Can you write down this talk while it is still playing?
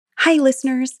Hi,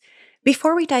 listeners.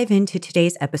 Before we dive into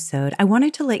today's episode, I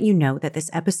wanted to let you know that this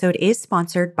episode is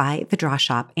sponsored by The Draw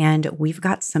Shop, and we've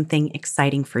got something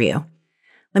exciting for you.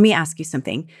 Let me ask you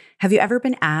something. Have you ever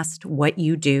been asked what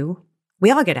you do?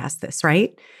 We all get asked this,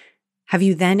 right? Have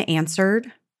you then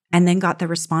answered and then got the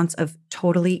response of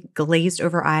totally glazed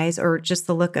over eyes or just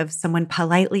the look of someone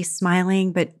politely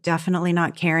smiling, but definitely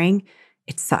not caring?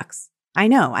 It sucks. I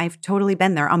know. I've totally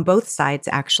been there on both sides,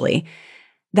 actually.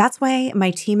 That's why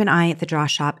my team and I at the Draw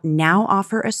Shop now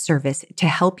offer a service to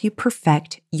help you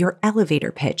perfect your elevator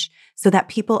pitch so that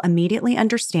people immediately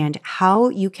understand how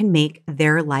you can make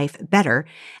their life better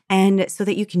and so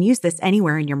that you can use this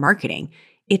anywhere in your marketing.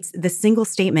 It's the single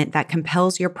statement that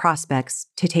compels your prospects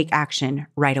to take action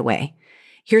right away.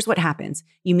 Here's what happens.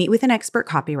 You meet with an expert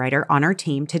copywriter on our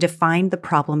team to define the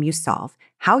problem you solve,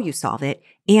 how you solve it,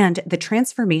 and the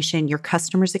transformation your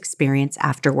customers experience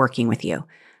after working with you.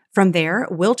 From there,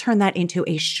 we'll turn that into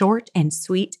a short and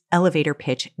sweet elevator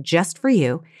pitch just for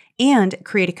you and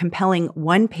create a compelling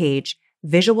one-page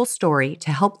visual story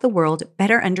to help the world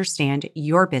better understand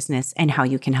your business and how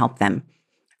you can help them.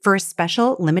 For a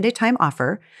special limited time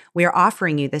offer, we are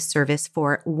offering you this service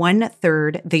for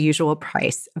 1/3 the usual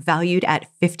price, valued at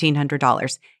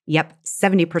 $1,500. Yep,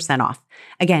 70% off.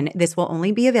 Again, this will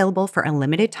only be available for a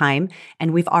limited time,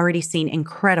 and we've already seen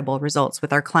incredible results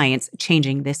with our clients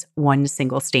changing this one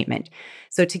single statement.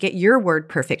 So to get your word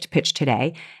perfect pitch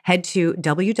today, head to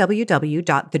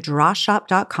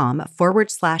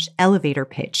www.thedrawshop.com/elevator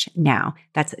pitch now.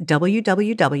 That's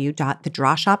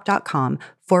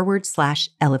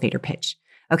www.thedrawshop.com/elevator pitch.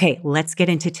 Okay, let's get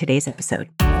into today's episode.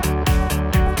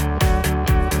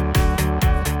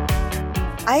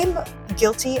 I'm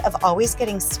guilty of always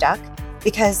getting stuck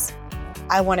because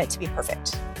I want it to be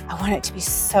perfect. I want it to be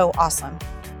so awesome.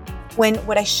 When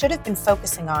what I should have been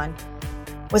focusing on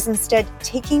was instead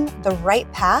taking the right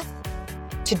path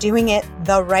to doing it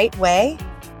the right way,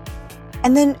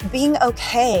 and then being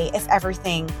okay if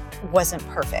everything wasn't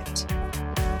perfect.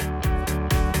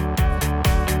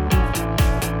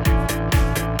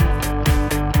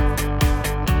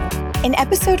 In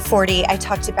episode 40, I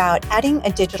talked about adding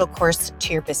a digital course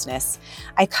to your business.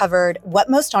 I covered what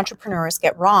most entrepreneurs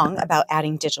get wrong about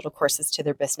adding digital courses to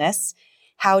their business,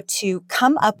 how to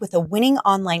come up with a winning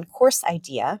online course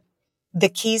idea, the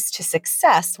keys to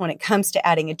success when it comes to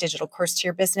adding a digital course to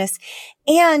your business,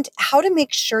 and how to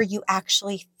make sure you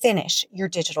actually finish your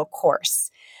digital course.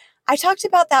 I talked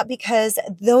about that because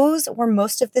those were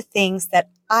most of the things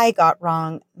that I got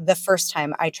wrong the first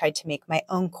time I tried to make my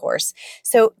own course.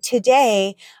 So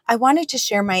today, I wanted to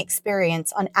share my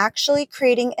experience on actually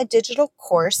creating a digital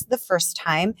course the first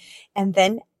time, and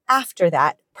then after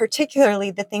that,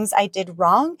 particularly the things I did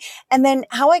wrong, and then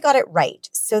how I got it right,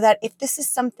 so that if this is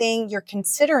something you're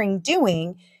considering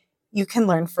doing, you can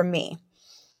learn from me.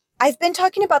 I've been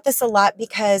talking about this a lot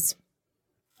because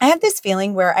I have this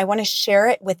feeling where I want to share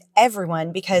it with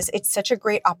everyone because it's such a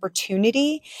great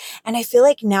opportunity. And I feel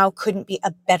like now couldn't be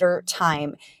a better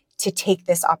time to take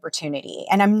this opportunity.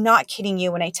 And I'm not kidding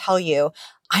you when I tell you,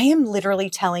 I am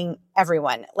literally telling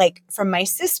everyone, like from my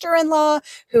sister-in-law,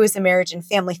 who is a marriage and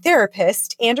family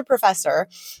therapist and a professor,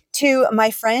 to my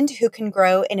friend who can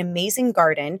grow an amazing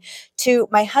garden, to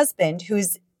my husband,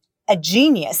 who's a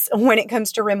genius when it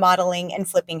comes to remodeling and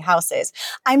flipping houses.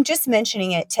 I'm just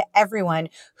mentioning it to everyone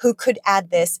who could add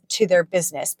this to their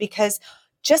business because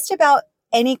just about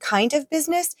any kind of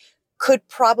business could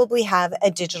probably have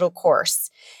a digital course.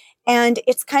 And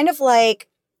it's kind of like,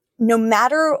 no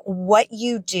matter what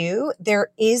you do,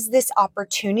 there is this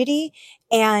opportunity,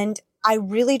 and I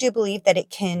really do believe that it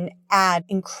can add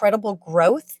incredible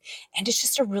growth, and it's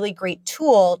just a really great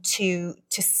tool to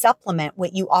supplement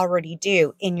what you already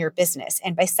do in your business.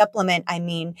 And by supplement, I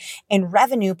mean in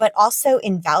revenue, but also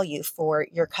in value for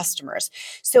your customers.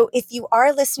 So if you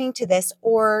are listening to this,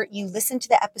 or you listened to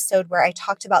the episode where I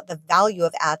talked about the value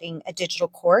of adding a digital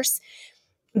course,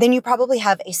 then you probably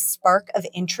have a spark of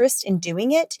interest in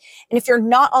doing it. And if you're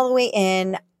not all the way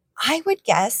in, I would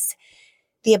guess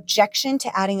the objection to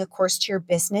adding a course to your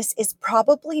business is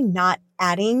probably not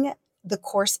adding the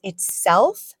course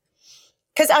itself.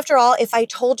 Because after all, if I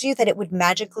told you that it would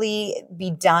magically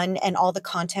be done and all the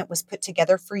content was put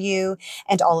together for you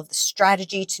and all of the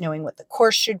strategy to knowing what the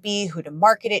course should be, who to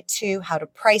market it to, how to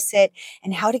price it,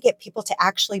 and how to get people to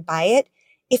actually buy it,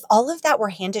 if all of that were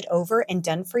handed over and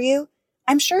done for you,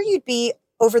 I'm sure you'd be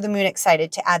over the moon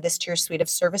excited to add this to your suite of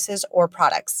services or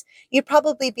products. You'd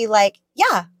probably be like,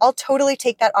 yeah, I'll totally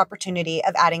take that opportunity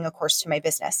of adding a course to my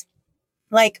business.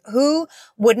 Like, who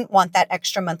wouldn't want that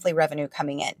extra monthly revenue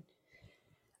coming in?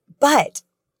 But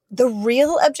the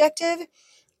real objective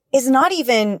is not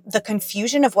even the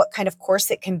confusion of what kind of course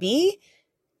it can be,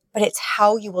 but it's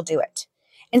how you will do it.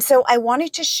 And so I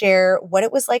wanted to share what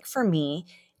it was like for me.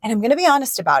 And I'm going to be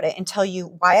honest about it and tell you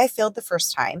why I failed the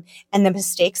first time and the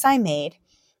mistakes I made.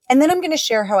 And then I'm going to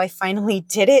share how I finally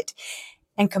did it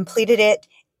and completed it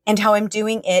and how I'm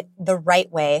doing it the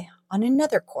right way on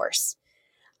another course.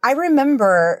 I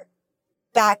remember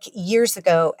back years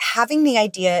ago having the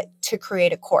idea to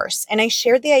create a course, and I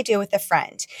shared the idea with a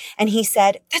friend, and he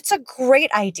said, "That's a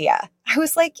great idea." I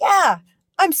was like, "Yeah,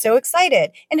 I'm so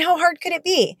excited. And how hard could it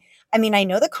be? I mean, I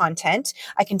know the content.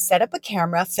 I can set up a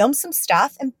camera, film some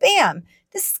stuff, and bam,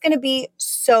 this is going to be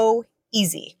so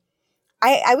easy."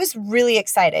 I was really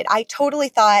excited. I totally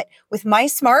thought with my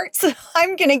smarts,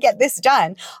 I'm going to get this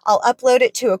done. I'll upload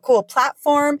it to a cool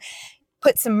platform,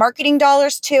 put some marketing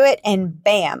dollars to it, and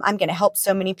bam, I'm going to help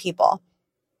so many people.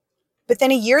 But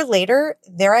then a year later,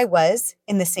 there I was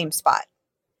in the same spot.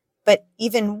 But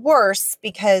even worse,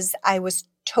 because I was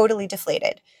totally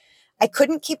deflated. I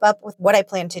couldn't keep up with what I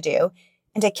planned to do,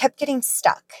 and I kept getting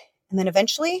stuck. And then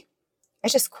eventually, I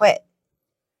just quit.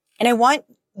 And I want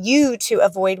you to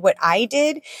avoid what I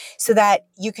did so that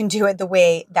you can do it the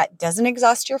way that doesn't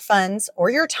exhaust your funds or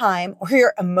your time or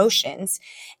your emotions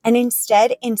and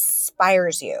instead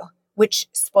inspires you, which,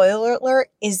 spoiler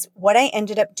alert, is what I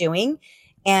ended up doing.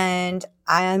 And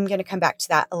I'm going to come back to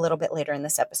that a little bit later in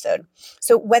this episode.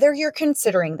 So whether you're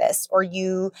considering this or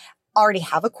you already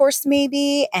have a course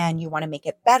maybe and you want to make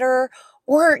it better,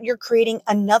 or you're creating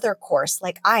another course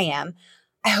like I am,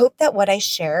 I hope that what I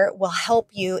share will help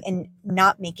you in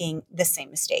not making the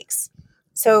same mistakes.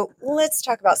 So let's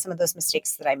talk about some of those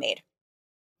mistakes that I made.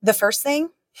 The first thing,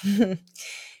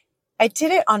 I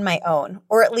did it on my own,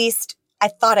 or at least I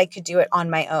thought I could do it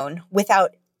on my own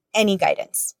without any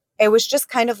guidance. It was just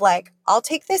kind of like, I'll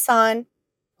take this on,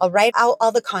 I'll write out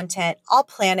all the content, I'll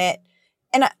plan it,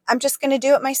 and I'm just going to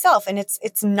do it myself. And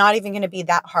it's not even going to be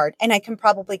that hard. And I can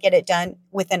probably get it done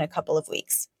within a couple of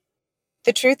weeks.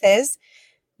 The truth is,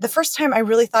 the first time I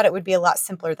really thought it would be a lot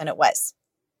simpler than it was.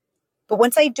 But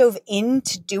once I dove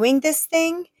into doing this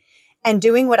thing and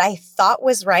doing what I thought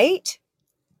was right,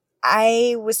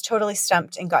 I was totally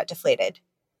stumped and got deflated.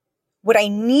 What I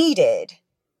needed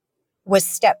was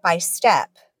step by step,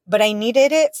 but I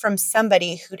needed it from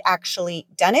somebody who'd actually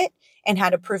done it and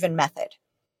had a proven method.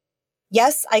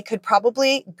 Yes, I could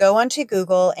probably go onto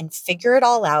Google and figure it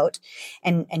all out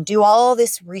and do all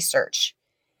this research,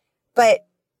 but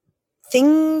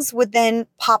things would then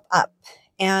pop up,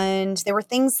 and there were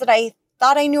things that I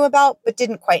thought I knew about, but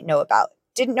didn't quite know about,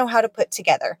 didn't know how to put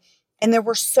together. And there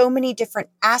were so many different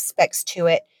aspects to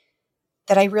it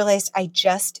that I realized I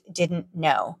just didn't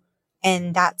know.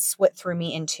 And that's what threw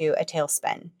me into a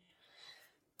tailspin.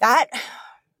 That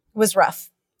was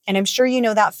rough. And I'm sure you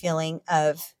know that feeling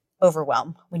of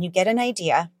overwhelm. When you get an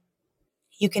idea,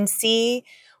 you can see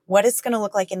what it's going to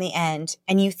look like in the end,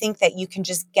 and you think that you can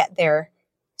just get there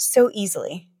so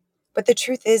easily. But the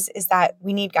truth is that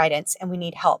we need guidance and we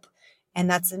need help. And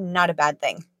that's not a bad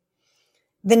thing.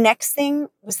 The next thing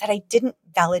was that I didn't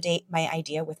validate my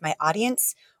idea with my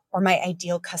audience or my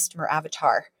ideal customer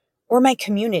avatar or my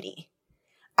community.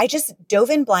 I just dove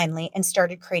in blindly and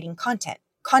started creating content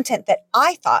that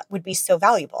I thought would be so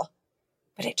valuable.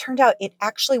 But it turned out it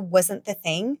actually wasn't the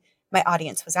thing my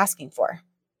audience was asking for.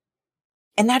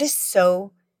 And that is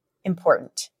so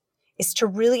important, is to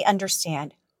really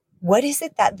understand, what is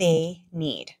it that they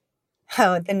need?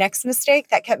 Oh, the next mistake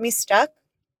that kept me stuck,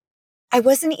 I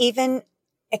wasn't even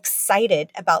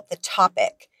excited about the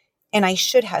topic, and I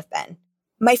should have been.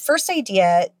 My first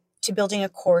idea to building a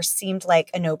course seemed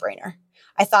like a no-brainer.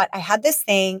 I thought, I had this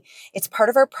thing, it's part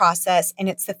of our process, and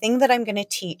it's the thing that I'm going to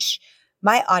teach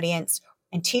my audience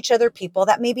and teach other people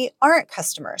that maybe aren't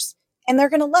customers, and they're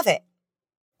going to love it.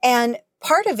 And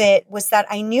part of it was that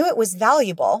I knew it was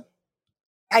valuable.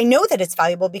 I know that it's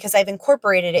valuable because I've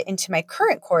incorporated it into my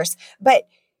current course, but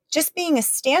just being a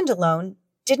standalone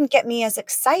didn't get me as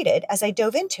excited as I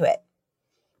dove into it.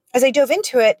 As I dove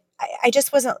into it, I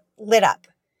just wasn't lit up.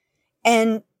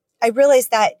 And I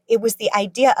realized that it was the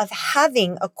idea of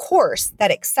having a course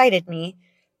that excited me,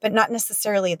 but not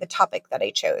necessarily the topic that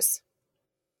I chose.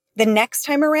 The next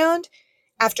time around,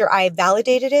 after I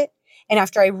validated it, and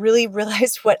after I really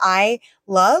realized what I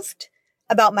loved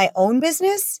about my own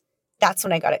business, that's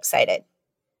when I got excited.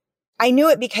 I knew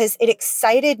it because it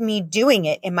excited me doing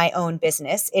it in my own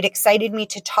business. It excited me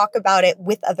to talk about it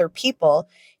with other people,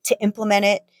 to implement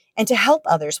it, and to help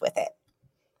others with it.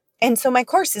 And so my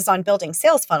course is on building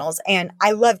sales funnels, and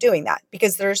I love doing that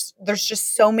because there's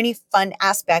just so many fun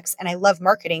aspects, and I love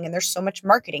marketing, and there's so much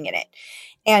marketing in it.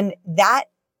 And that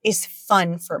is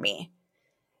fun for me.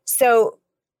 So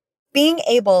Being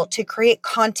able to create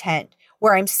content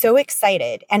where I'm so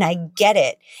excited and I get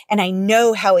it and I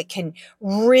know how it can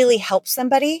really help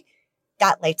somebody,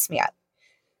 that lights me up.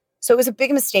 So it was a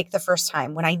big mistake the first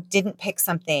time when I didn't pick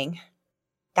something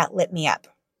that lit me up.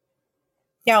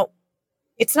 Now,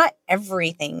 it's not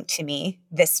everything to me,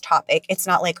 this topic. It's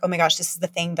not like, oh my gosh, this is the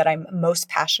thing that I'm most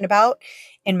passionate about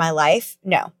in my life.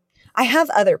 No, I have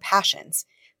other passions,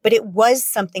 but it was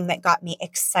something that got me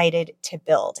excited to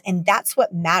build. And that's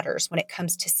what matters when it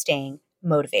comes to staying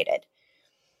motivated.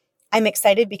 I'm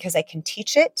excited because I can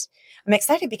teach it. I'm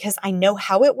excited because I know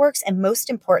how it works. And most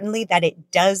importantly, that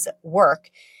it does work.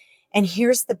 And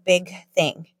here's the big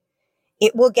thing.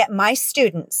 It will get my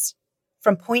students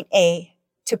from point A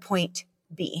to point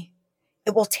B.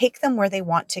 It will take them where they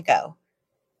want to go.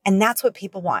 And that's what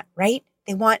people want, right?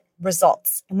 They want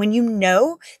results. And when you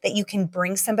know that you can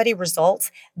bring somebody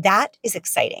results, that is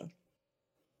exciting.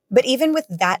 But even with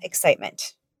that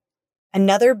excitement,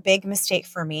 another big mistake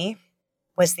for me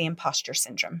was the imposter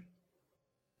syndrome.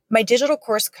 My digital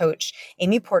course coach,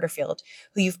 Amy Porterfield,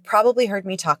 who you've probably heard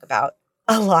me talk about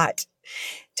a lot,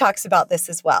 talks about this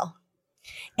as well.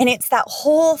 And it's that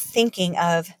whole thinking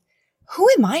of, who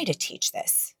am I to teach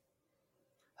this?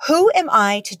 Who am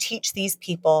I to teach these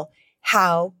people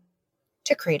how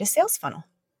to create a sales funnel?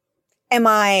 Am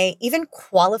I even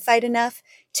qualified enough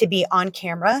to be on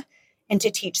camera and to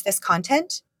teach this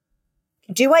content?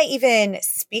 Do I even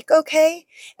speak okay?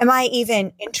 Am I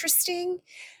even interesting?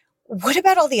 What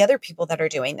about all the other people that are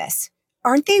doing this?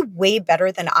 Aren't they way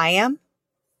better than I am?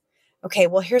 Okay,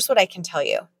 well, here's what I can tell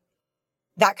you.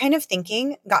 That kind of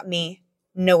thinking got me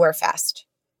nowhere fast.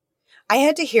 I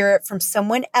had to hear it from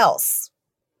someone else,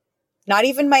 not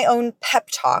even my own pep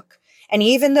talk. And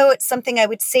even though it's something I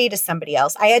would say to somebody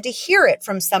else, I had to hear it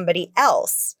from somebody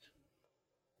else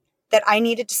that I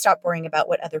needed to stop worrying about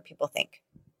what other people think.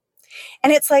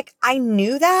 And it's like, I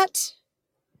knew that,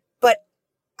 but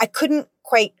I couldn't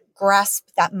quite grasp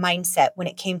that mindset when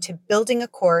it came to building a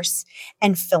course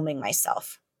and filming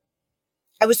myself.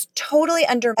 I was totally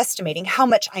underestimating how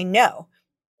much I know.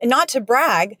 And not to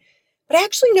brag, but I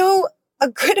actually know a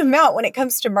good amount when it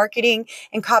comes to marketing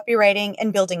and copywriting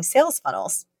and building sales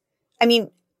funnels. I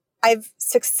mean, I've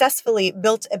successfully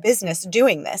built a business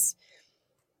doing this.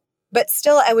 But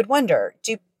still, I would wonder,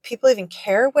 do people even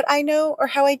care what I know or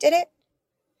how I did it?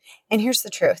 And here's the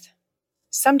truth.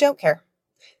 Some don't care.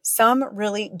 Some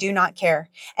really do not care.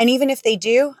 And even if they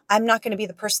do, I'm not going to be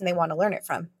the person they want to learn it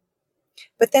from.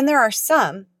 But then there are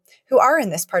some who are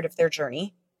in this part of their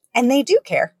journey and they do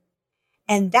care.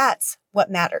 And that's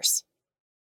what matters.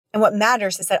 And what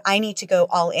matters is that I need to go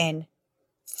all in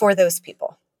for those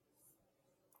people.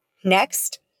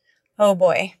 Next, oh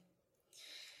boy,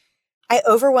 I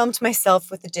overwhelmed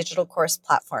myself with the digital course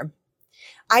platform.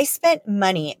 I spent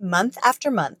money month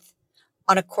after month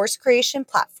on a course creation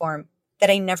platform that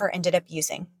I never ended up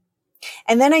using.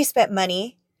 And then I spent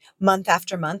money month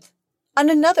after month on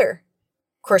another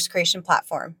course creation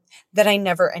platform that I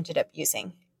never ended up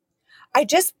using. I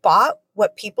just bought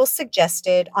what people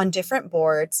suggested on different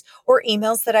boards or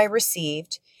emails that I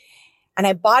received, and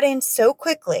I bought in so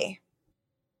quickly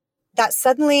that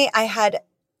suddenly I had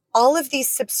all of these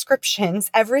subscriptions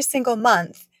every single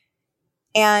month,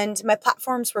 and my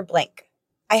platforms were blank.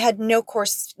 I had no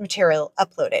course material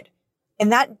uploaded,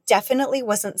 and that definitely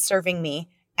wasn't serving me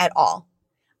at all.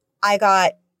 I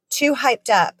got too hyped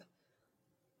up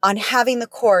on having the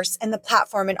course and the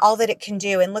platform and all that it can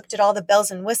do and looked at all the bells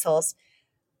and whistles,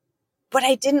 but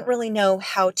I didn't really know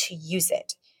how to use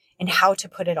it and how to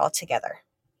put it all together.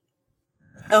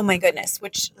 Oh my goodness,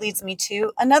 which leads me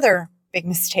to another big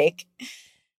mistake.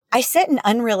 I set an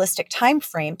unrealistic time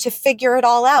frame to figure it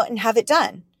all out and have it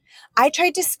done. I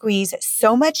tried to squeeze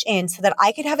so much in so that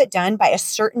I could have it done by a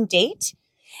certain date.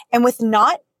 And with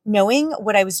not knowing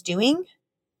what I was doing,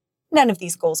 none of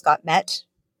these goals got met.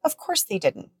 Of course they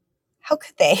didn't. How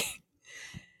could they?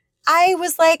 I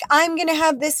was like, I'm going to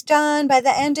have this done by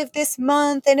the end of this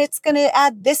month, and it's going to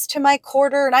add this to my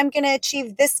quarter, and I'm going to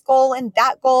achieve this goal and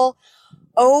that goal.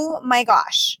 Oh my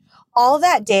gosh. All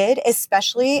that did,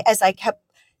 especially as I kept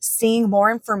seeing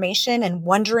more information and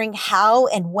wondering how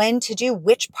and when to do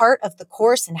which part of the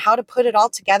course and how to put it all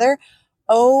together.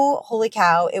 Oh, holy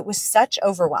cow. It was such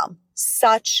overwhelm.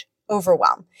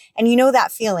 And you know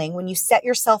that feeling when you set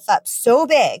yourself up so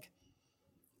big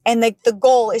and the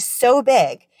goal is so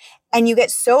big and you get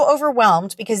so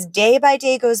overwhelmed because day by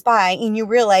day goes by and you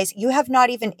realize you have not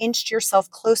even inched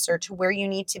yourself closer to where you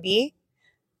need to be.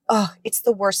 Oh, it's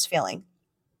the worst feeling.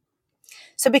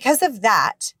 So because of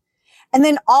that, and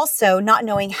then also not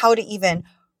knowing how to even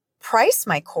price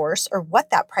my course or what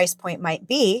that price point might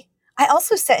be, I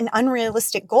also set an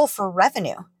unrealistic goal for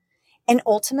revenue. And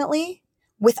ultimately,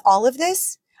 with all of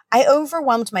this, I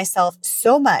overwhelmed myself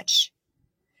so much.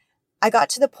 I got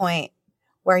to the point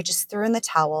where I just threw in the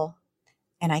towel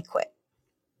and I quit.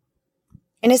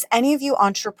 And as any of you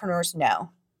entrepreneurs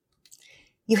know,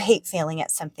 you hate failing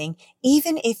at something,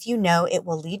 even if you know it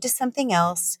will lead to something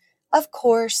else. Of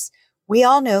course, we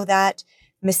all know that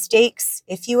mistakes,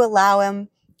 if you allow them,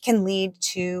 can lead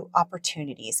to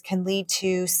opportunities, can lead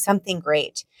to something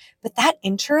great. But that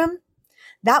interim,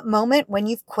 that moment when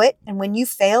you've quit and when you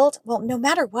failed, well, no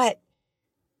matter what,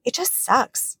 it just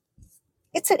sucks.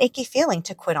 It's an icky feeling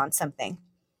to quit on something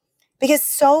because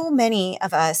so many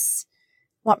of us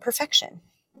want perfection.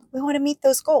 We want to meet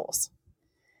those goals.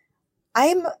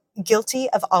 I'm guilty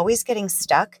of always getting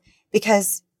stuck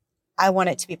because I want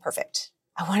it to be perfect.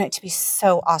 I want it to be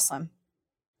so awesome.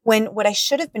 When what I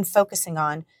should have been focusing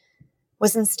on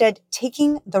was instead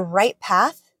taking the right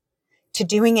path to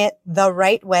doing it the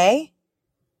right way,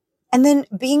 and then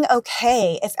being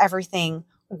okay if everything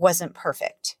wasn't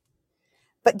perfect.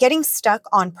 But getting stuck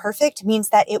on perfect means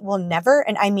that it will never,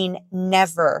 and I mean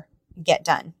never, get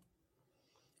done.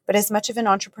 But as much of an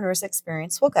entrepreneur's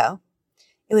experience will go,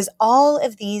 it was all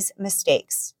of these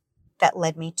mistakes that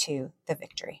led me to the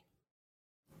victory.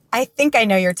 I think I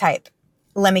know your type.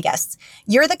 Let me guess.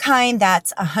 You're the kind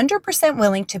that's 100%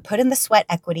 willing to put in the sweat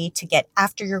equity to get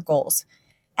after your goals,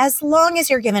 as long as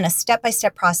you're given a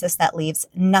step-by-step process that leaves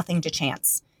nothing to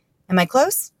chance. Am I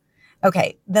close?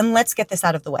 Okay, then let's get this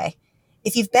out of the way.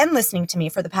 If you've been listening to me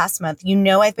for the past month, you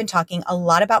know I've been talking a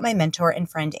lot about my mentor and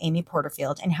friend, Amy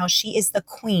Porterfield, and how she is the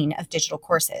queen of digital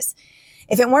courses.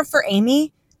 If it weren't for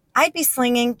Amy, I'd be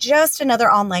slinging just another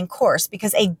online course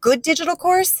because a good digital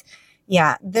course,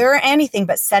 yeah, they're anything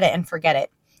but set it and forget it.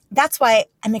 That's why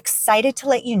I'm excited to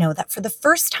let you know that for the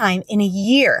first time in a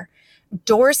year,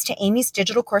 doors to Amy's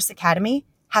Digital Course Academy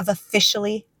have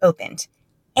officially opened.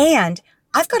 And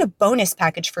I've got a bonus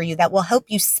package for you that will help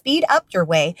you speed up your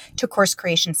way to course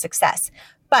creation success.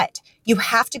 But you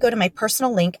have to go to my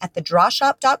personal link at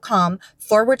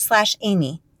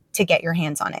thedrawshop.com/Amy to get your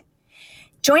hands on it.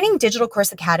 Joining Digital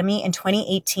Course Academy in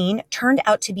 2018 turned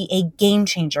out to be a game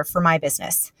changer for my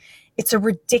business. It's a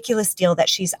ridiculous deal that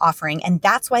she's offering, and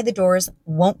that's why the doors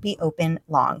won't be open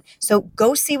long. So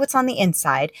go see what's on the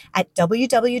inside at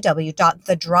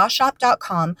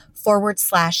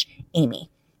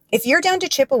www.thedrawshop.com/Amy. If you're down to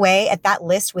chip away at that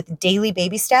list with daily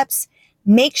baby steps,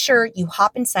 make sure you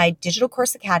hop inside Digital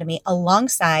Course Academy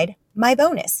alongside my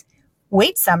bonus.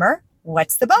 Wait, Summer,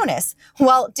 what's the bonus?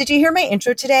 Well, did you hear my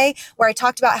intro today where I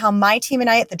talked about how my team and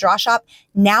I at The Draw Shop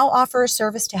now offer a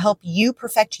service to help you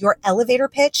perfect your elevator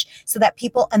pitch so that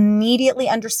people immediately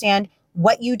understand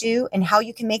what you do and how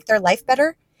you can make their life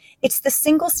better? It's the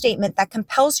single statement that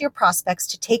compels your prospects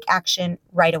to take action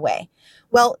right away.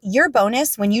 Well, your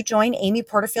bonus when you join Amy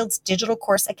Porterfield's Digital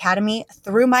Course Academy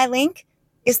through my link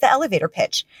is the elevator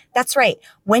pitch. That's right.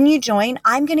 When you join,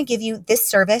 I'm going to give you this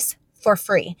service for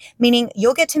free, meaning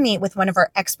you'll get to meet with one of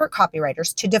our expert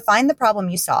copywriters to define the problem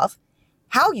you solve,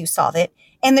 how you solve it,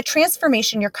 and the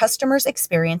transformation your customers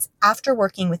experience after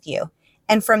working with you.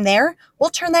 And from there, we'll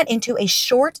turn that into a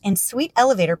short and sweet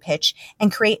elevator pitch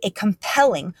and create a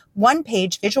compelling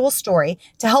one-page visual story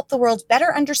to help the world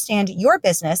better understand your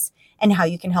business and how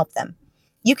you can help them.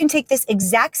 You can take this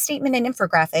exact statement and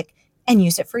infographic and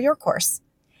use it for your course.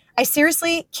 I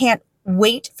seriously can't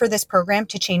wait for this program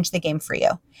to change the game for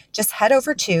you. Just head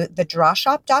over to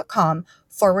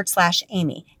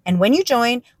thedrawshop.com/Amy. And when you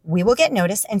join, we will get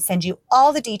notice and send you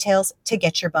all the details to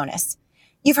get your bonus.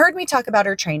 You've heard me talk about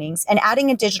our trainings, and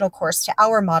adding a digital course to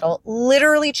our model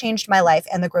literally changed my life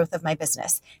and the growth of my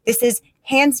business. This is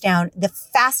hands down the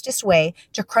fastest way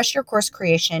to crush your course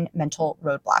creation mental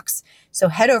roadblocks. So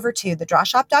head over to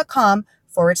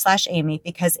thedrawshop.com/Amy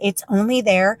because it's only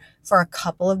there for a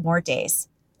couple of more days.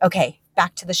 Okay,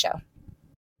 back to the show.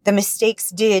 The mistakes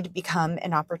did become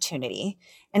an opportunity.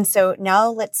 And so now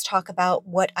let's talk about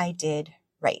what I did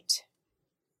right.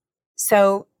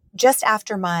 So just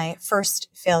after my first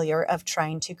failure of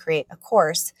trying to create a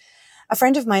course, a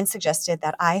friend of mine suggested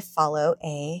that I follow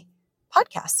a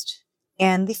podcast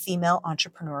and the female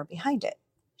entrepreneur behind it.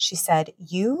 She said,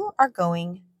 "You are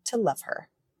going to love her."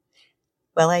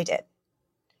 Well, I did.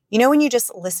 You know, when you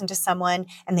just listen to someone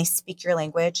and they speak your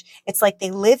language, it's like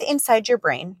they live inside your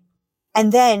brain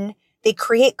and then they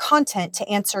create content to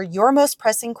answer your most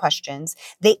pressing questions.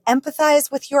 They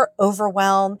empathize with your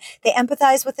overwhelm. They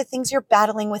empathize with the things you're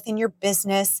battling with in your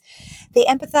business. They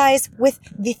empathize with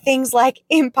the things like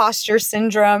imposter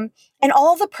syndrome and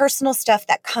all the personal stuff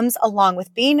that comes along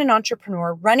with being an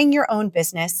entrepreneur, running your own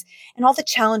business, and all the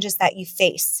challenges that you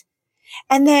face.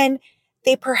 And then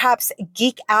They perhaps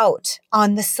geek out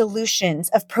on the solutions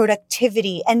of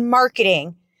productivity and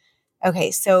marketing.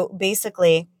 Okay, so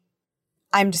basically,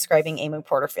 I'm describing Amy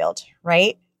Porterfield,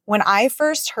 right? When I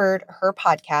first heard her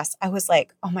podcast, I was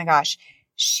like, oh my gosh,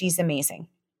 she's amazing.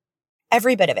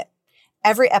 Every bit of it,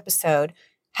 every episode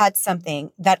had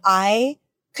something that I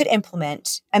could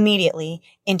implement immediately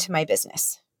into my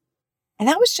business. And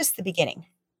that was just the beginning.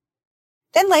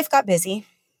 Then life got busy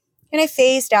and I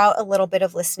phased out a little bit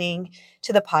of listening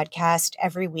to the podcast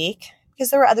every week because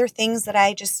there were other things that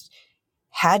I just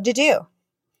had to do.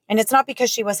 And it's not because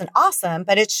she wasn't awesome,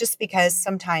 but it's just because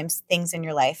sometimes things in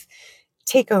your life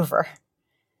take over.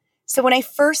 So when I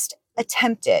first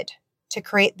attempted to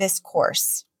create this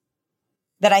course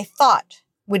that I thought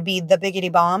would be the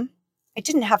biggity bomb, I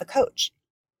didn't have a coach.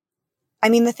 I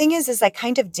mean, the thing is I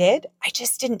kind of did. I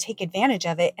just didn't take advantage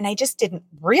of it and I just didn't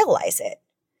realize it.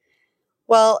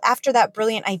 Well, after that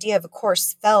brilliant idea of a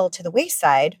course fell to the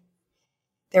wayside,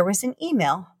 there was an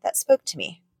email that spoke to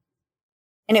me.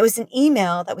 And it was an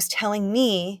email that was telling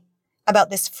me about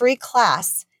this free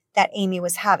class that Amy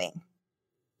was having.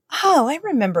 Oh, I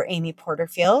remember Amy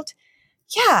Porterfield.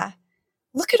 Yeah,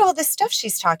 look at all this stuff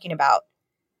she's talking about.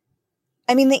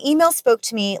 I mean, the email spoke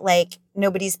to me like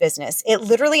nobody's business. It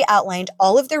literally outlined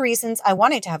all of the reasons I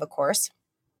wanted to have a course,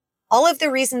 all of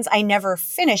the reasons I never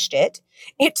finished it.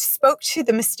 It spoke to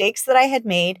the mistakes that I had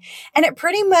made, and it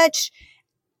pretty much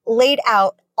laid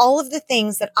out all of the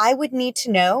things that I would need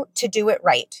to know to do it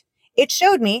right. It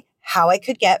showed me how I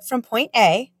could get from point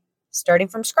A, starting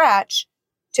from scratch,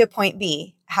 to point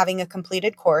B, having a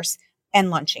completed course and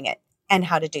launching it, and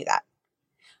how to do that.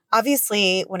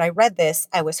 Obviously, when I read this,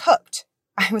 I was hooked.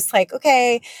 I was like,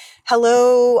 okay,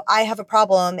 hello, I have a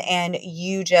problem and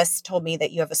you just told me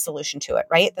that you have a solution to it,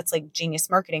 right? That's like genius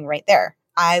marketing right there.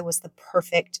 I was the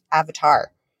perfect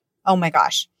avatar. Oh my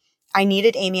gosh. I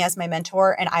needed Amy as my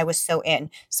mentor and I was so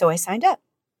in. So I signed up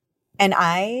and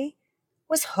I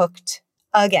was hooked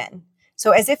again.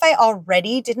 So as if I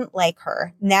already didn't like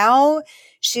her, now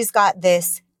she's got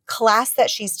this class that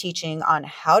she's teaching on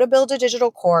how to build a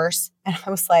digital course. And I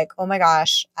was like, oh my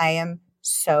gosh, I am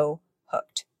so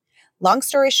hooked. Long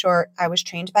story short, I was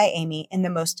trained by Amy in the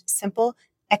most simple,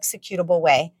 executable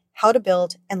way, how to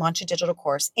build and launch a digital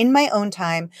course in my own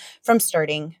time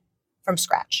starting from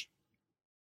scratch.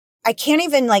 I can't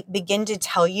even begin to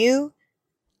tell you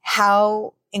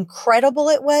how incredible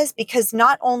it was because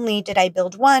not only did I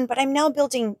build one, but I'm now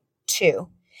building two.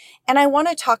 And I want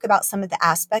to talk about some of the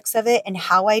aspects of it and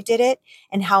how I did it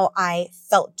and how I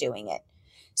felt doing it.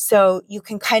 So you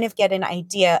can kind of get an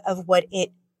idea of what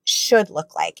it should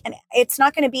look like. And it's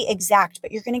not going to be exact,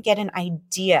 but you're going to get an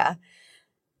idea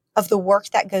of the work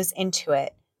that goes into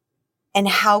it and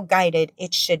how guided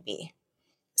it should be.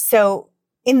 So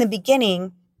in the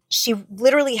beginning, she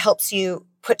literally helps you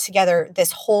put together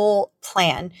this whole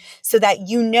plan so that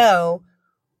you know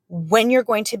when you're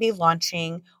going to be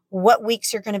launching, what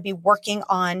weeks you're going to be working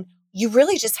on. You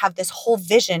really just have this whole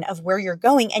vision of where you're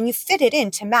going and you fit it in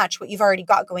to match what you've already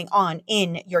got going on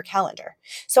in your calendar.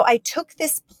 So I took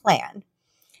this plan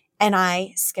and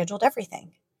I scheduled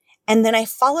everything. And then I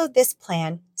followed this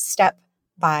plan step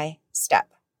by step.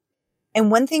 And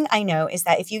one thing I know is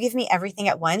that if you give me everything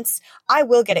at once, I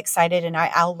will get excited and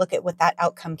I'll look at what that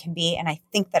outcome can be. And I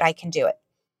think that I can do it.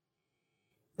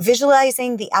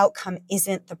 Visualizing the outcome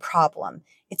isn't the problem.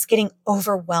 It's getting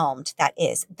overwhelmed.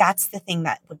 That's the thing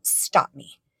that would stop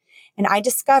me. And I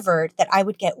discovered that I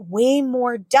would get way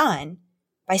more done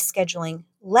by scheduling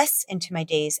less into my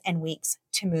days and weeks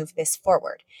to move this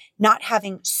forward, not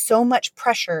having so much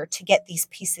pressure to get these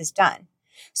pieces done.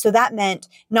 So that meant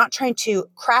not trying to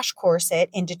crash course it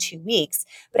into 2 weeks,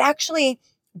 but actually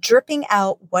dripping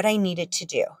out what I needed to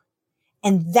do.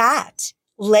 And that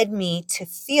led me to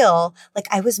feel like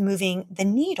I was moving the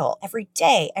needle every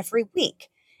day, every week.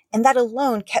 And that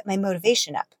alone kept my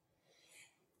motivation up.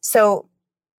 So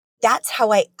that's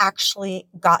how I actually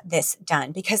got this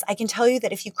done. Because I can tell you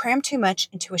that if you cram too much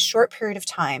into a short period of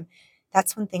time,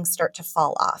 that's when things start to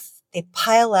fall off. They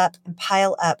pile up and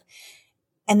pile up.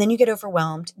 And then you get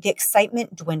overwhelmed. The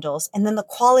excitement dwindles. And then the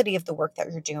quality of the work that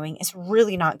you're doing is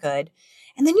really not good.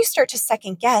 And then you start to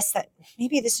second guess that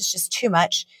maybe this is just too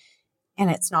much and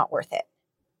it's not worth it.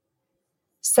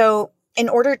 So in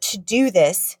order to do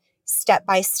this step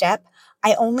by step,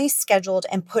 I only scheduled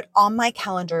and put on my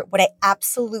calendar what I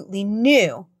absolutely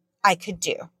knew I could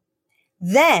do.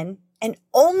 Then, and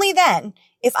only then,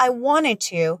 if I wanted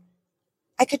to,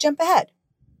 I could jump ahead.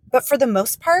 But for the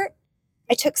most part,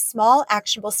 I took small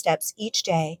actionable steps each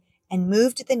day and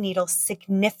moved the needle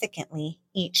significantly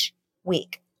each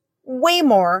week. Way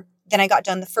more than I got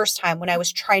done the first time when I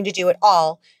was trying to do it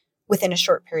all within a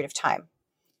short period of time.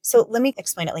 So let me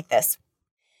explain it like this.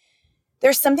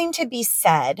 There's something to be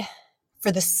said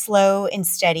for the slow and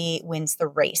steady wins the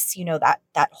race. You know,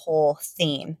 that whole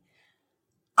theme.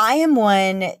 I am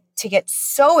one to get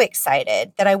so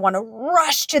excited that I want to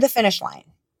rush to the finish line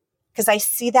because I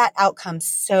see that outcome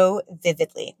so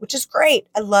vividly, which is great.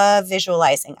 I love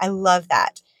visualizing. I love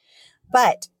that.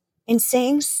 But in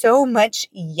saying so much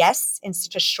yes in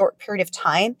such a short period of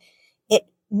time, it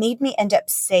made me end up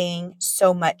saying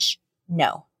so much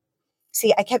no.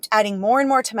 See, I kept adding more and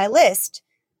more to my list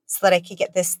so that I could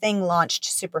get this thing launched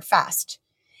super fast.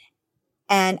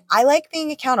 And I like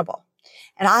being accountable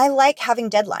and I like having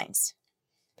deadlines.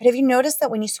 But have you noticed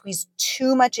that when you squeeze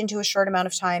too much into a short amount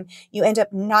of time, you end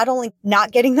up not only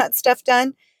not getting that stuff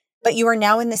done, but you are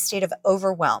now in this state of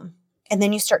overwhelm. And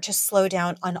then you start to slow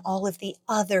down on all of the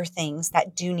other things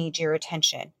that do need your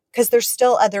attention, because there's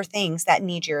still other things that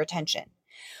need your attention.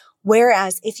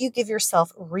 Whereas if you give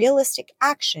yourself realistic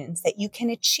actions that you can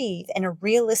achieve in a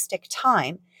realistic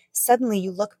time, suddenly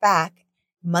you look back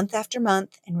month after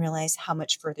month and realize how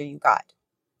much further you got.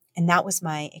 And that was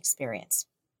my experience.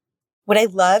 What I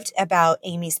loved about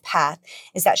Amy's path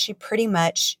is that she pretty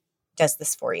much does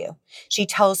this for you. She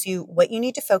tells you what you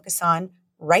need to focus on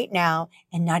right now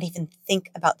and not even think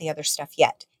about the other stuff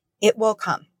yet. It will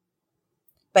come.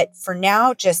 But for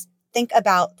now, just think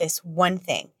about this one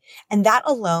thing. And that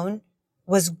alone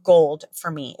was gold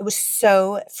for me. It was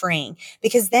so freeing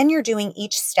because then you're doing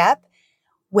each step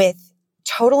with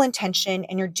total intention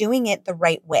and you're doing it the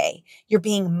right way. You're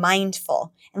being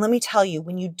mindful. And let me tell you,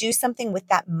 when you do something with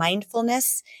that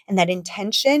mindfulness and that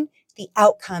intention, the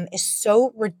outcome is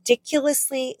so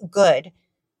ridiculously good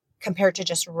compared to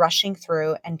just rushing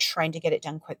through and trying to get it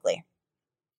done quickly.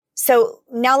 So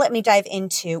now let me dive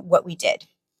into what we did.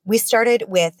 We started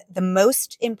with the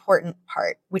most important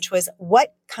part, which was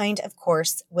what kind of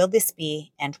course will this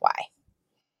be and why?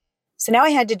 So now I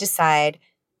had to decide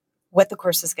what the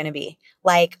course is going to be.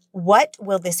 Like, what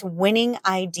will this winning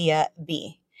idea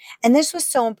be? And this was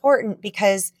so important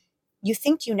because you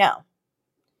think you know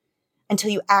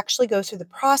until you actually go through the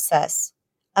process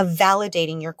of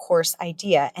validating your course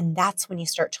idea. And that's when you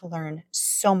start to learn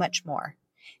so much more.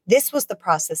 This was the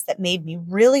process that made me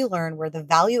really learn where the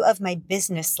value of my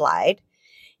business lied.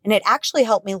 And it actually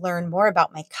helped me learn more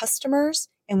about my customers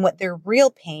and what their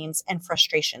real pains and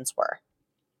frustrations were.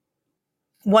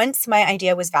 Once my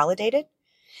idea was validated,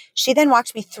 she then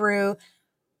walked me through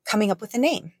coming up with a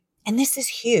name. And this is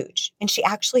huge. And she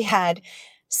actually had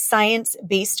science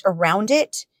based around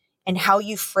it and how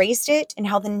you phrased it and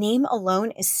how the name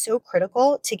alone is so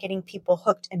critical to getting people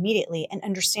hooked immediately and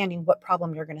understanding what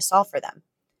problem you're going to solve for them.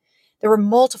 There were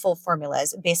multiple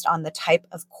formulas based on the type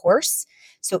of course.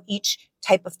 So each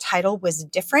type of title was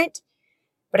different.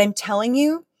 But I'm telling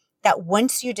you that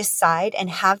once you decide and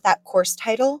have that course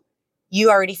title, you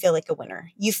already feel like a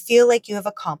winner. You feel like you have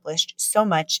accomplished so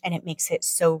much and it makes it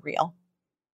so real.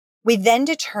 We then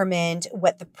determined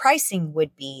what the pricing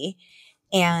would be,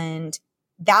 and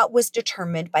that was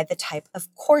determined by the type of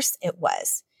course it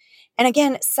was. And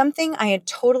again, something I had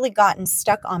totally gotten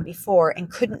stuck on before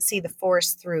and couldn't see the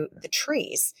forest through the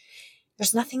trees.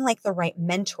 There's nothing like the right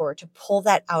mentor to pull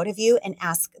that out of you and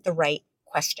ask the right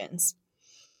questions.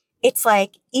 It's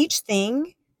like each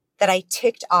thing that I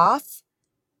ticked off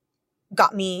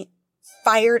got me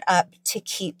fired up to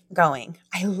keep going.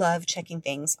 I love checking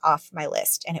things off my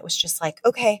list. And it was just like,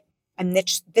 okay, I'm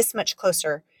this much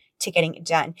closer to getting it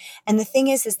done. And the thing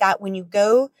is that when you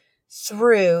go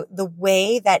through the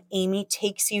way that Amy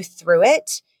takes you through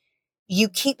it, you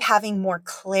keep having more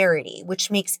clarity, which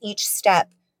makes each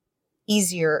step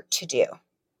easier to do.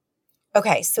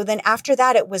 Okay, so then after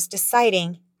that, it was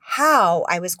deciding how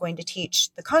I was going to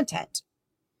teach the content.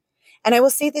 And I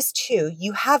will say this too,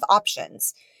 you have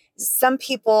options. Some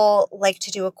people like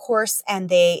to do a course and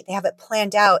they have it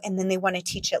planned out and then they want to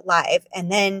teach it live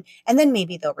and then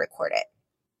maybe they'll record it.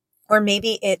 Or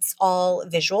maybe it's all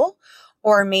visual,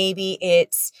 or maybe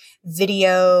it's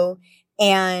video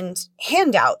and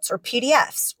handouts or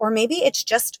PDFs, or maybe it's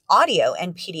just audio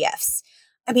and PDFs.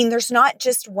 I mean, there's not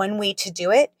just one way to do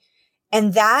it.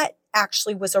 And that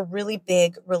actually was a really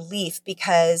big relief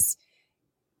because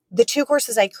the two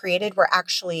courses I created were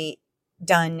actually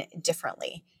done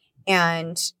differently.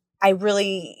 And I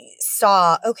really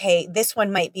saw, okay, this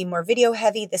one might be more video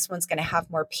heavy. This one's going to have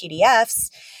more PDFs.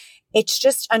 It's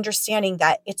just understanding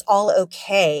that it's all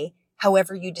okay,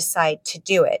 however you decide to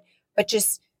do it, but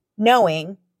just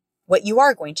knowing what you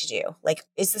are going to do. Like,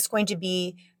 is this going to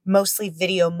be mostly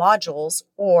video modules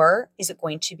or is it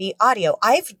going to be audio?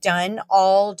 I've done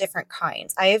all different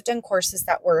kinds. I have done courses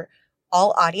that were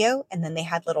all audio and then they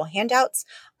had little handouts.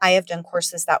 I have done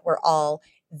courses that were all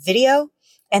video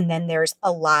and then there's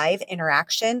a live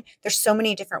interaction. There's so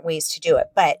many different ways to do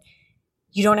it, but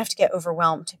you don't have to get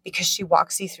overwhelmed because she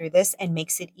walks you through this and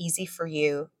makes it easy for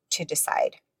you to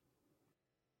decide.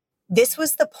 This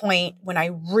was the point when I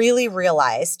really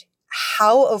realized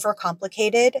how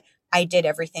overcomplicated I did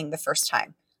everything the first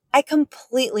time. I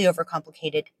completely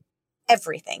overcomplicated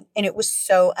everything, and it was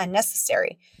so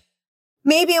unnecessary.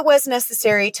 Maybe it was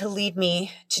necessary to lead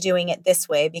me to doing it this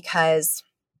way because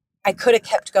I could have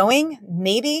kept going.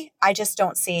 Maybe I just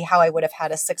don't see how I would have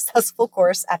had a successful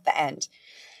course at the end.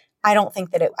 I don't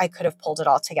think that I could have pulled it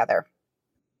all together.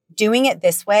 Doing it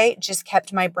this way just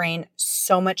kept my brain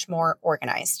so much more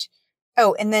organized.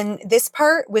 Oh, and then this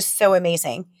part was so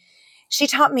amazing. She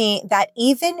taught me that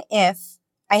even if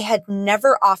I had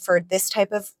never offered this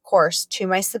type of course to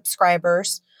my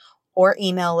subscribers or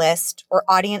email list or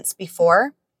audience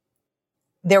before,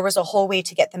 there was a whole way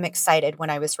to get them excited when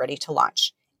I was ready to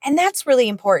launch. And that's really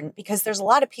important because there's a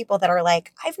lot of people that are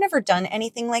like, I've never done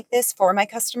anything like this for my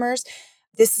customers.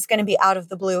 This is going to be out of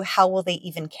the blue. How will they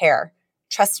even care?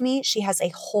 Trust me, she has a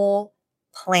whole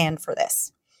plan for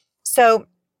this. So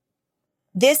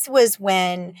this was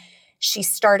when she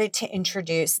started to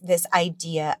introduce this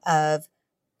idea of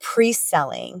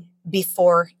pre-selling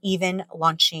before even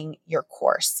launching your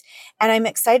course. And I'm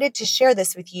excited to share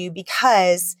this with you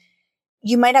because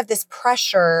you might have this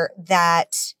pressure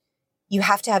that you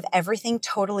have to have everything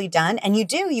totally done. And you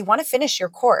want to finish your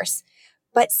course.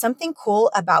 But something cool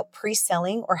about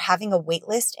pre-selling or having a wait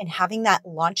list and having that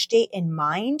launch date in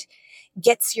mind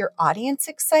gets your audience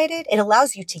excited. It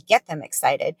allows you to get them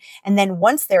excited. And then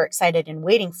once they're excited and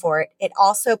waiting for it, it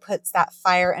also puts that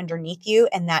fire underneath you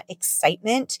and that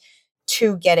excitement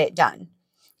to get it done.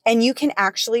 And you can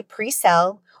actually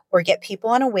pre-sell or get people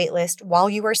on a wait list while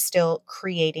you are still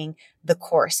creating the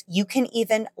course. You can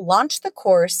even launch the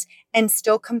course and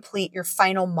still complete your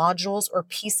final modules or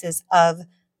pieces of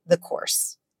the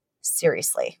course.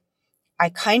 Seriously. I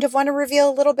kind of want to reveal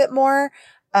a little bit more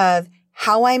of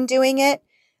how I'm doing it,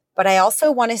 but I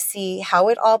also want to see how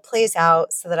it all plays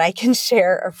out so that I can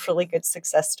share a really good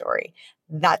success story.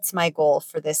 That's my goal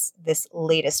for this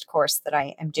latest course that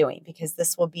I am doing, because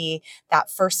this will be that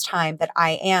first time that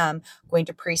I am going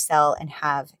to pre-sell and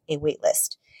have a wait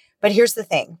list. But here's the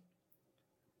thing.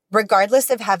 Regardless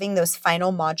of having those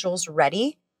final modules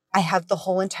ready, I have the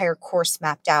whole entire course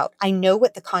mapped out. I know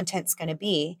what the content's going to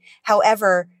be.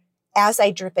 However, as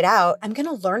I drip it out, I'm going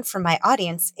to learn from my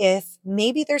audience if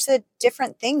maybe there's a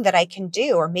different thing that I can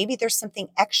do, or maybe there's something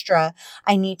extra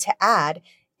I need to add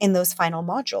in those final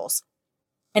modules.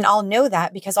 And I'll know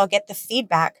that because I'll get the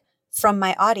feedback from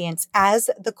my audience as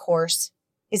the course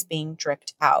is being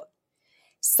dripped out.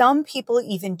 Some people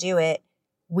even do it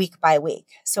week by week.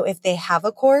 So if they have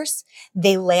a course,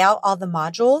 they lay out all the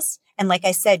modules. And like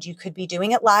I said, you could be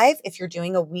doing it live if you're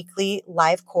doing a weekly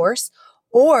live course,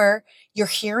 or you're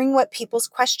hearing what people's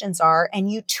questions are and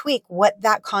you tweak what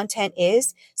that content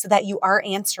is so that you are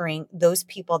answering those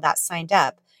people that signed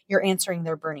up. You're answering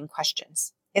their burning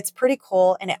questions. It's pretty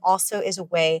cool. And it also is a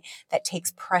way that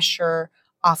takes pressure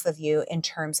off of you in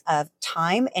terms of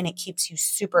time, and it keeps you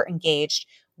super engaged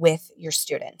with your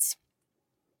students.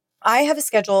 I have a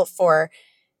schedule for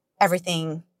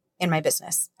everything in my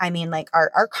business. I mean, like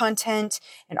our content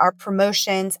and our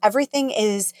promotions, everything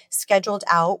is scheduled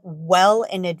out well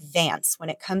in advance when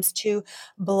it comes to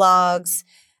blogs,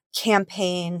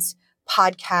 campaigns,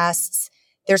 podcasts.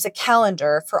 There's a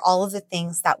calendar for all of the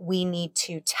things that we need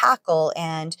to tackle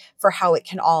and for how it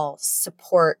can all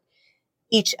support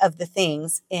each of the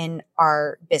things in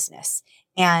our business.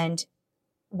 And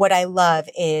what I love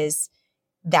is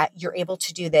that you're able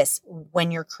to do this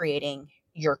when you're creating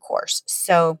your course.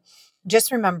 So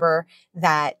just remember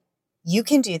that you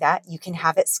can do that. You can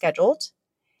have it scheduled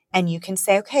and you can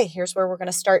say, okay, here's where we're going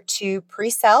to start to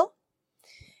pre-sell.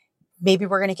 Maybe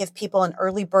we're going to give people an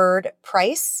early bird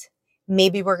price.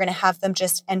 Maybe we're going to have them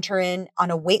just enter in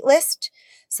on a wait list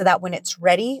so that when it's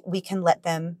ready, we can let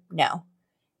them know.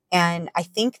 And I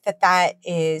think that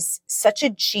is such a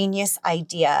genius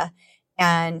idea.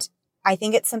 And I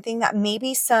think it's something that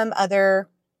maybe some other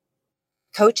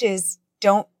coaches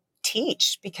don't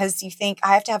teach because you think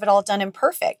I have to have it all done and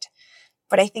perfect.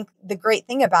 But I think the great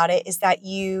thing about it is that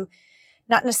you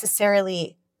not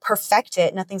necessarily perfect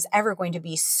it. Nothing's ever going to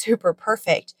be super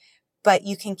perfect, but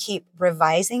you can keep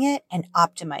revising it and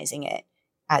optimizing it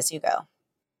as you go.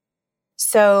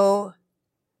 So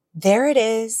there it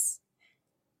is.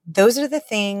 Those are the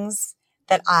things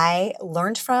that I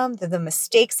learned from. They're the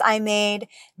mistakes I made.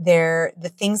 They're the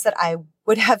things that I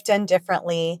would have done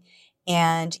differently.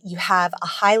 and you have a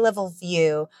high level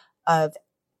view of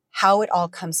how it all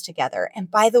comes together.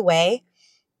 And by the way,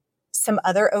 some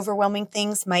other overwhelming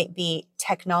things might be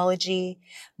technology,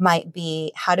 might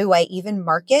be how do I even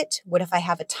market? What if I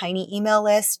have a tiny email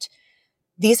list?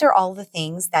 These are all the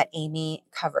things that Amy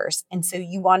covers. And so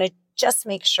you want to just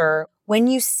make sure when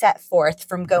you set forth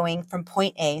from going from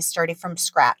point A, starting from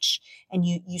scratch, and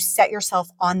you set yourself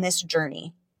on this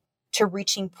journey to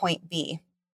reaching point B,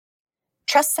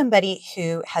 trust somebody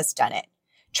who has done it.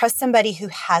 Trust somebody who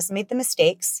has made the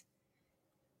mistakes,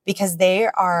 because they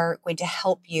are going to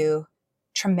help you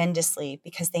tremendously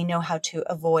because they know how to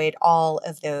avoid all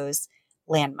of those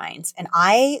landmines. And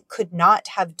I could not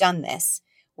have done this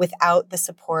without the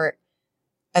support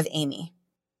of Amy.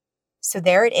 So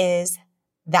there it is.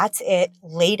 That's it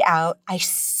laid out. I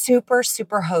super,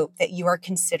 super hope that you are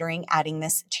considering adding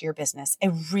this to your business.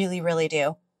 I really, really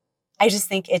do. I just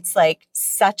think it's like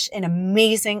such an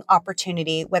amazing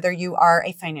opportunity, whether you are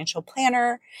a financial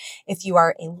planner, if you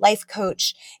are a life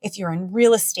coach, if you're in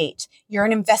real estate, you're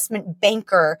an investment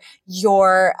banker,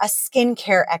 you're a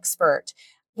skincare expert,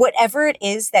 whatever it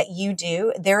is that you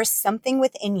do, there is something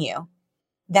within you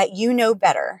that you know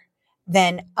better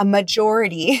than a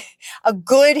majority, a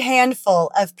good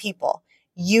handful of people.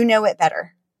 You know it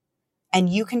better. And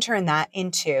you can turn that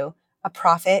into a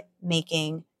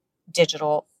profit-making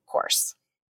digital course.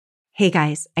 Hey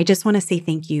guys, I just want to say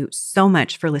thank you so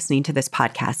much for listening to this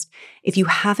podcast. If you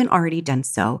haven't already done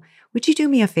so, would you do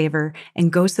me a favor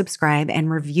and go subscribe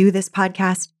and review this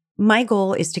podcast? My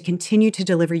goal is to continue to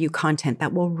deliver you content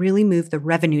that will really move the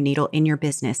revenue needle in your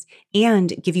business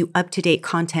and give you up-to-date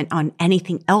content on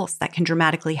anything else that can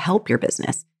dramatically help your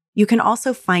business. You can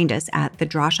also find us at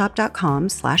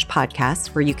thedrawshop.com/podcast,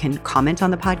 where you can comment on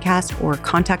the podcast or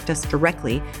contact us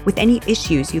directly with any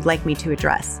issues you'd like me to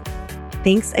address.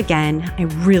 Thanks again. I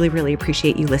really, really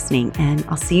appreciate you listening, and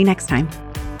I'll see you next time.